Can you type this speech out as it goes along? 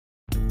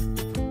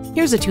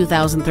Here's a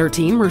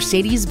 2013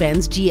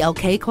 Mercedes-Benz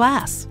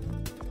GLK-Class.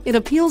 It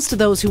appeals to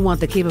those who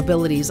want the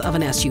capabilities of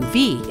an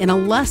SUV in a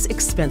less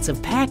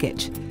expensive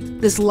package.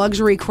 This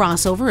luxury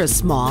crossover is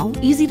small,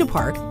 easy to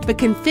park, but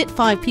can fit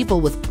 5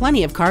 people with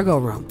plenty of cargo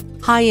room.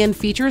 High-end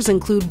features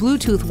include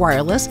Bluetooth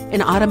wireless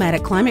and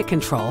automatic climate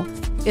control.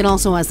 It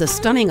also has the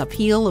stunning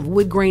appeal of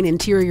wood grain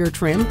interior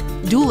trim,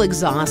 dual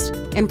exhaust,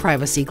 and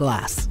privacy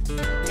glass.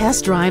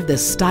 Test drive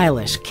this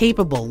stylish,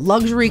 capable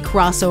luxury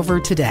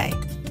crossover today.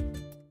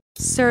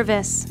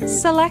 Service,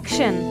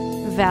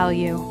 selection,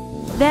 value.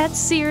 That's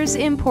Sears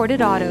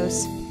Imported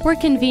Autos. We're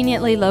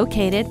conveniently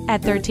located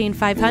at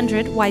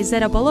 13500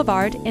 Wayzata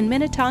Boulevard in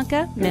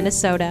Minnetonka,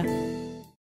 Minnesota.